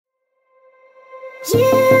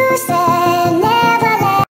You said never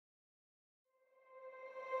let.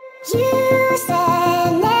 You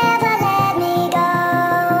said never let me go.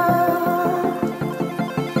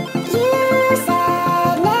 You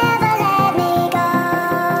said never let me go.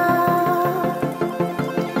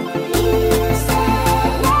 You said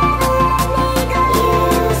never let me go. You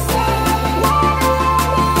said never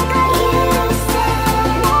let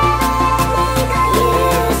me go.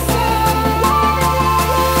 You said never let me go.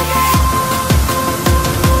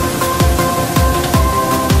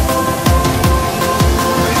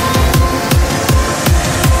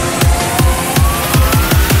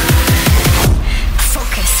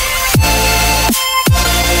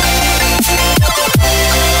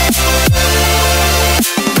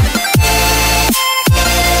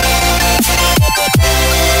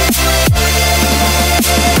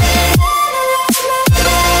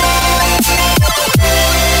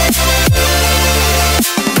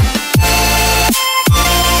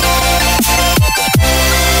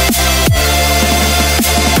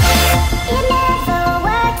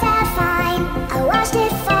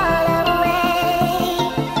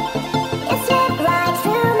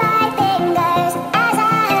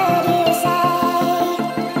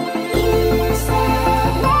 You said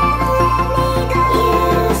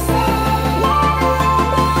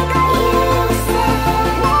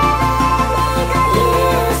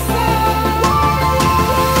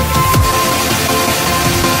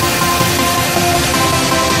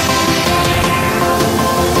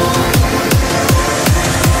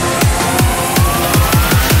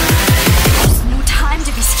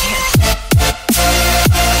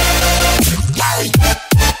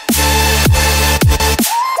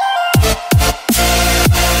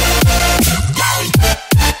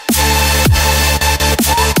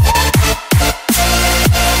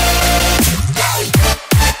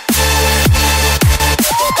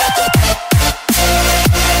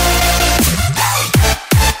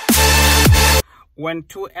when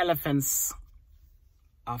two elephants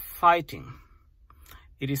are fighting,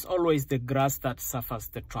 it is always the grass that suffers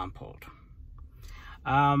the trampled.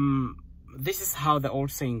 This is how the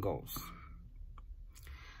old saying goes.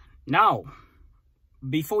 Now,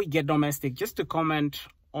 before we get domestic, just to comment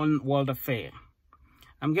on world affair,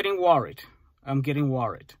 I'm getting worried.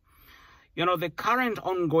 You know, the current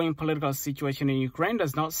ongoing political situation in Ukraine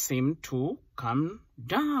does not seem to come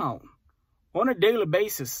down. On a daily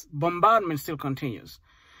basis, bombardment still continues.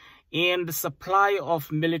 And the supply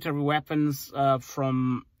of military weapons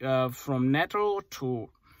from NATO to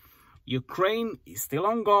Ukraine is still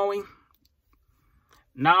ongoing.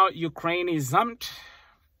 Now Ukraine is armed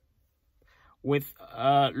with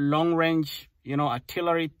long-range,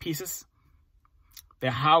 artillery pieces,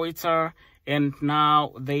 the howitzer, and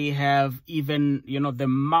now they have even, the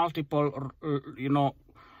multiple,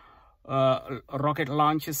 rocket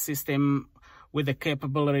launcher system with the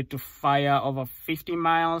capability to fire over 50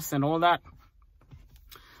 miles and all that.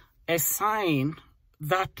 A sign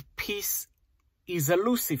that peace is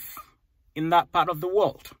elusive in that part of the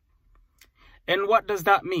world. And what does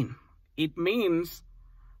that mean? It means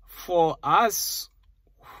for us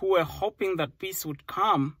who are hoping that peace would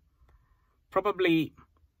come, probably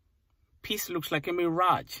peace looks like a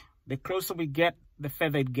mirage. The closer we get, the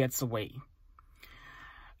further it gets away.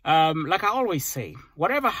 Like I always say,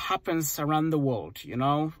 whatever happens around the world,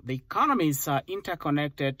 the economies are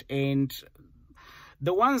interconnected, and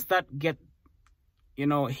the ones that get,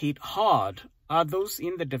 hit hard are those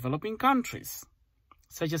in the developing countries,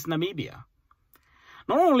 such as Namibia.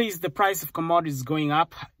 Not only is the price of commodities going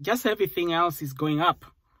up, just everything else is going up.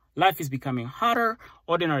 Life is becoming harder.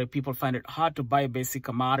 Ordinary people find it hard to buy basic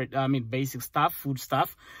basic stuff, food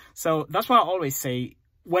stuff. So that's why I always say,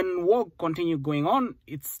 when war continue going on,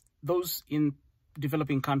 it's those in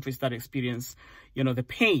developing countries that experience, the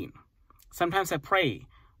pain. Sometimes I pray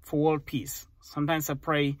for world peace. Sometimes I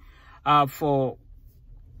pray for,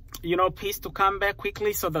 peace to come back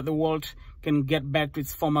quickly so that the world can get back to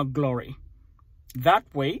its former glory. That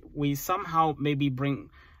way, we somehow maybe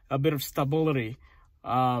bring a bit of stability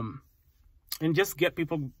and just get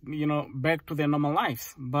people, back to their normal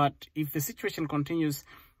lives. But if the situation continues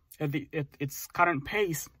at its current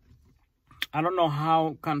pace, I don't know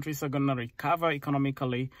how countries are going to recover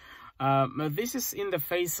economically. This is in the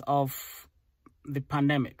face of the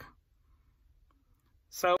pandemic.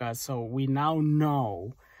 So we now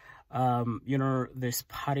know, this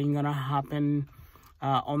partying going to happen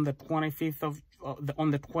on the 25th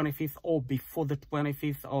or before the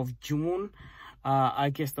 25th of June.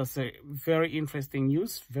 I guess that's a very interesting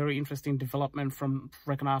news, very interesting development from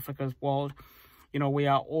Africa's world. We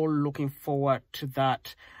are all looking forward to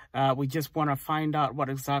that. We just want to find out what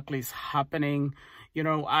exactly is happening.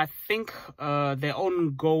 I think the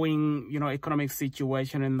ongoing, economic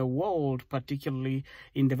situation in the world, particularly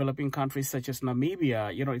in developing countries such as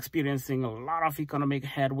Namibia, experiencing a lot of economic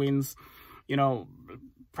headwinds,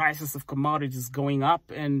 prices of commodities going up,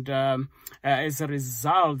 and as a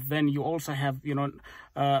result, then you also have,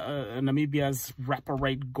 Namibia's repo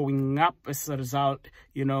rate going up. As a result,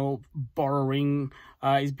 borrowing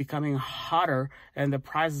is becoming harder, and the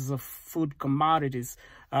prices of food commodities,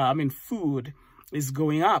 food is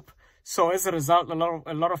going up. So as a result, a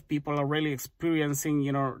lot of people are really experiencing,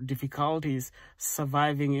 difficulties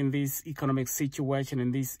surviving in this economic situation,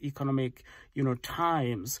 in these economic,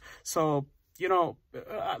 times. So,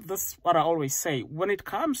 that's what I always say. When it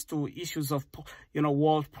comes to issues of,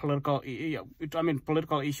 world political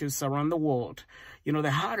issues around the world,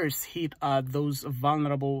 the hardest hit are those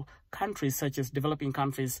vulnerable countries, such as developing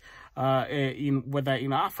countries, whether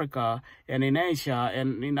in Africa and in Asia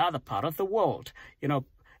and in other part of the world,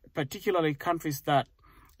 particularly countries that,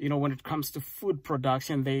 when it comes to food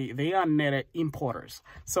production, they are net importers.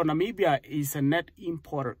 So Namibia is a net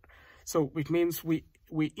importer. So it means we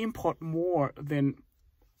import more than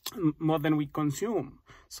we consume.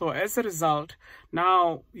 So as a result,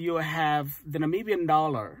 now you have the Namibian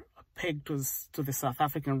dollar pegged to the South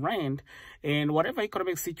African rand, and whatever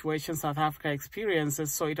economic situation South Africa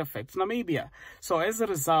experiences, so it affects Namibia. So as a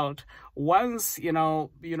result, once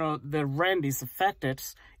the rand is affected,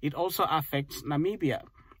 it also affects Namibia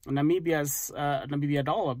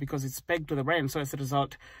dollar, because it's pegged to the rand. So as a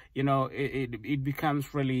result, it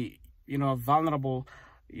becomes really vulnerable,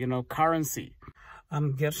 currency.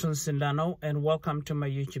 I'm Gerson Sindano, and welcome to my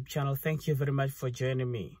YouTube channel. Thank you very much for joining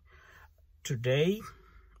me. Today,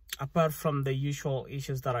 apart from the usual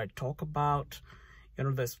issues that I talk about,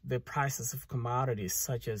 the prices of commodities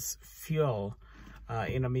such as fuel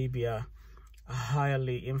in Namibia are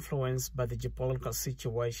highly influenced by the geopolitical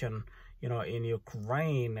situation, in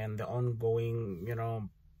Ukraine, and the ongoing,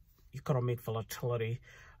 economic volatility,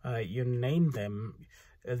 you name them.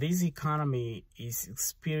 This economy is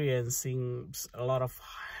experiencing a lot of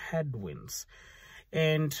headwinds.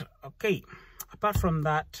 And okay, apart from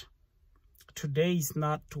that, today is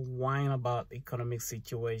not to whine about the economic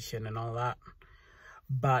situation and all that,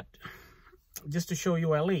 but just to show you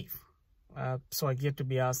where I live. So I get to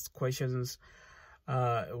be asked questions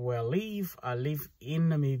where I live. I live in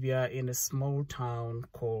Namibia, in a small town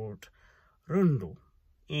called Rundu.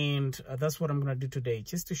 And that's what I'm going to do today,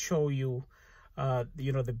 just to show you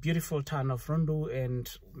the beautiful town of Rundu, and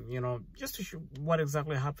just to show what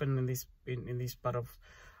exactly happened in this part of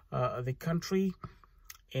the country.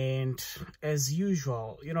 And as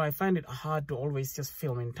usual, I find it hard to always just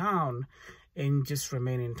film in town and just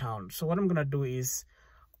remain in town. So what I'm gonna do is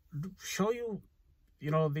show you,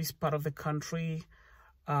 this part of the country,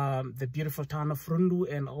 the beautiful town of Rundu,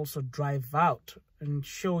 and also drive out and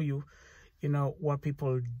show you, what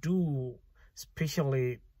people do,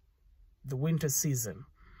 especially the winter season.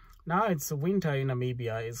 Now it's winter in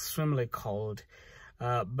Namibia, it's extremely cold,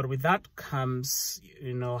 but with that comes,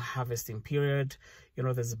 harvesting period.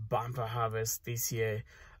 There's a bumper harvest this year.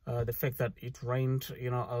 The fact that it rained,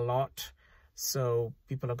 a lot, so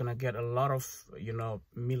people are gonna get a lot of,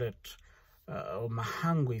 millet, or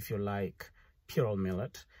mahangu, if you like, pure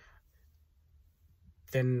millet.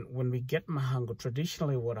 Then when we get mahangu,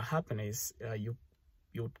 traditionally what happened is you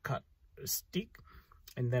would cut a stick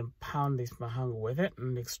and then pound this mahangu with it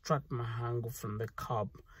and extract mahangu from the cob.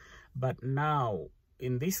 But now,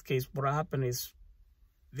 in this case, what happened is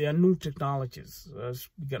there are new technologies.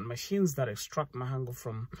 We got machines that extract mahangu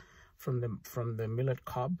from the millet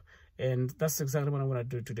cob, and that's exactly what I'm going to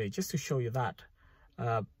do today, just to show you that.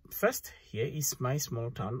 First, here is my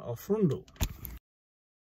small town of Rundu.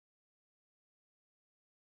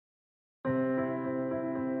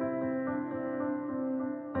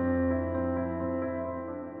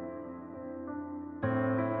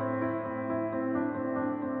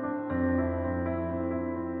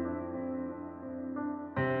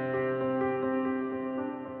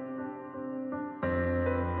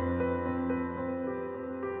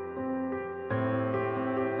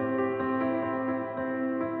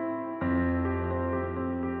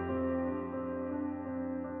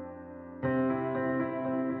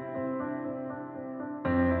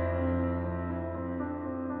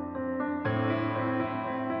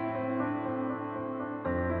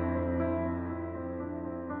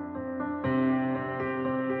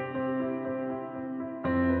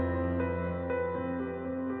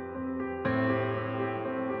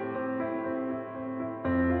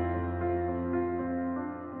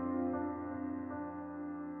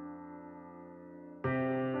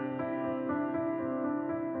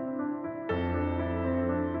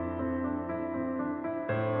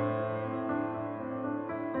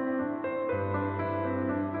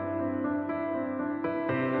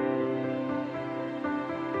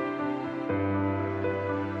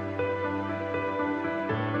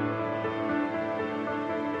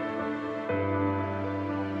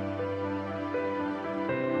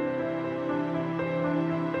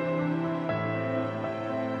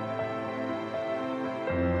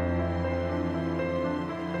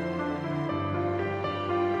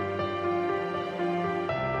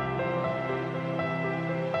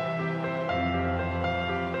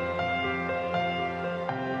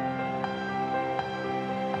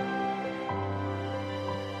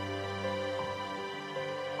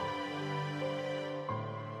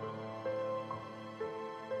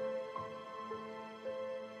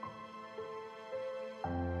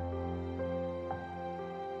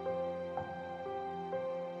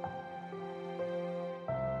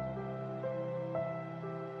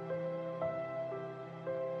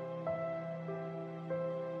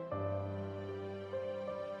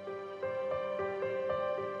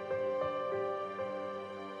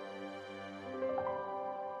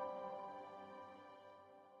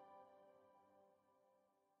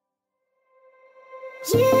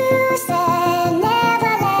 You said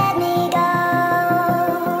never let me go.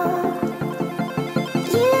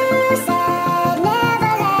 You said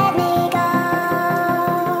never let me go.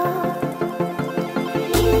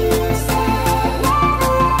 You said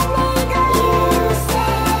never let me go. You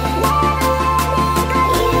said never let me go.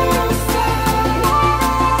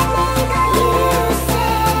 You said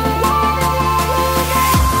never let me go.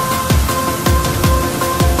 You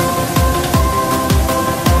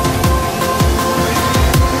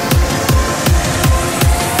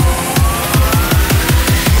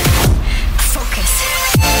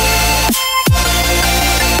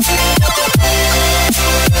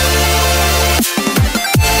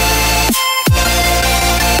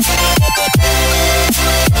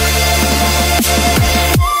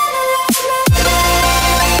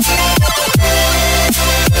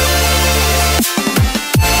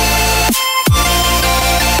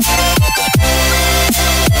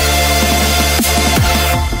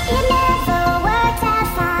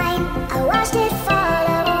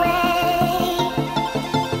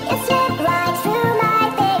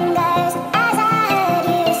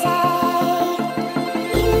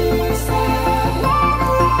said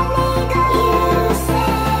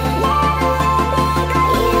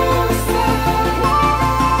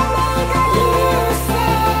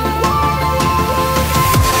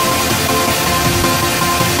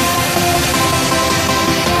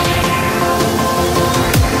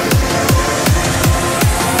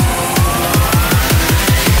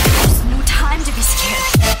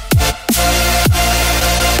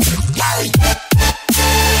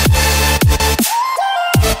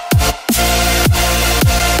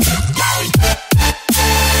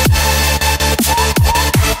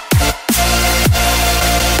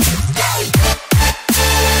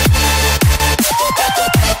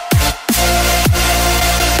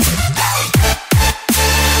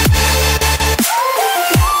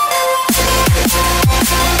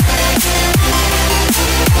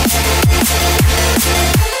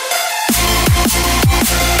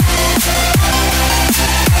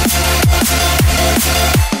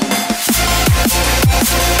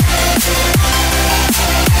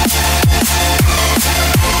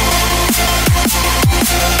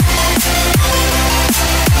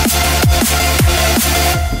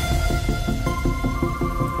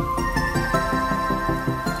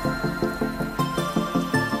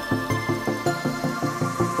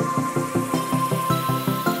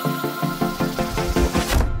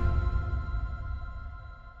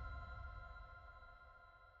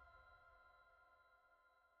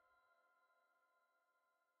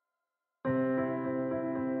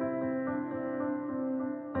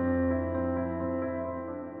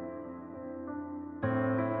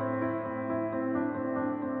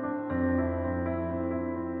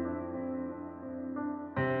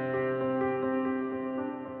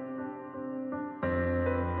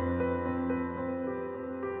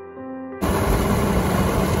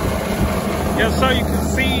Yeah, so you can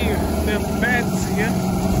see the beds here,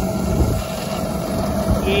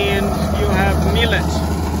 and you have millet.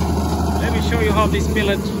 Let me show you how this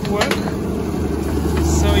millet work.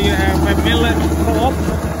 So you have a millet cob.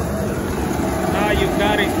 Now you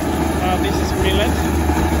got it. This is millet.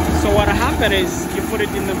 So what happened is you put it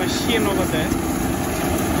in the machine over there,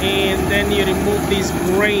 and then you remove this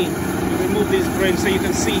grain. You remove this grain, so you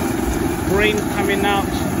can see grain coming out.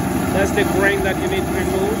 That's the grain that you need to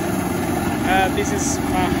remove. This is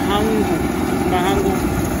mahangu,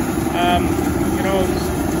 you know,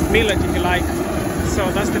 millet if you like.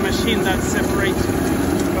 So that's the machine that separates,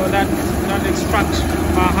 or that extracts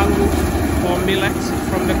mahangu or millet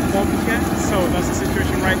from the cob here. So that's the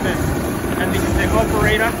situation right there. And this is the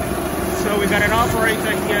operator. So we got an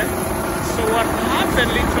operator here. So what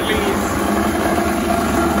happened literally is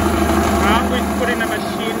we put in a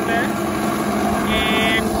machine there,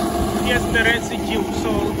 and here's the residue.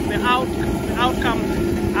 So the outcome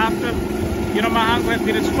after, you know, mahangu has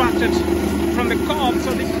been extracted from the cob.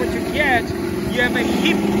 So this is what you get. You have a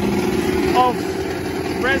heap of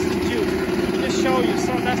residue. I'll just show you.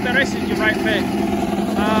 So that's the residue right there.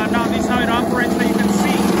 Now this is how it operates. So you can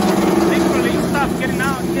see literally stuff getting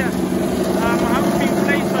out here. Mahangu being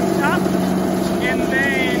placed on top, and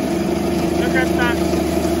then look at that.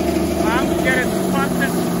 Mahangu get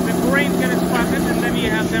extracted, the grain get extracted, and then you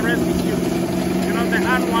have the residue. You know, the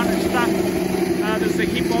unwanted stuff. There's a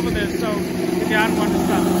heap over there, so the unwanted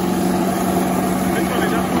stuff. Literally,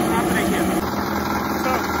 that's what's happening here.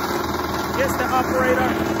 So, here's the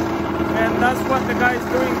operator, and that's what the guy is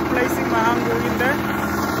doing, placing mahangu in there.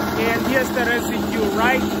 And here's the residue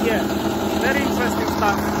right here. Very interesting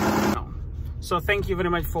stuff. So, thank you very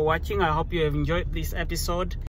much for watching. I hope you have enjoyed this episode.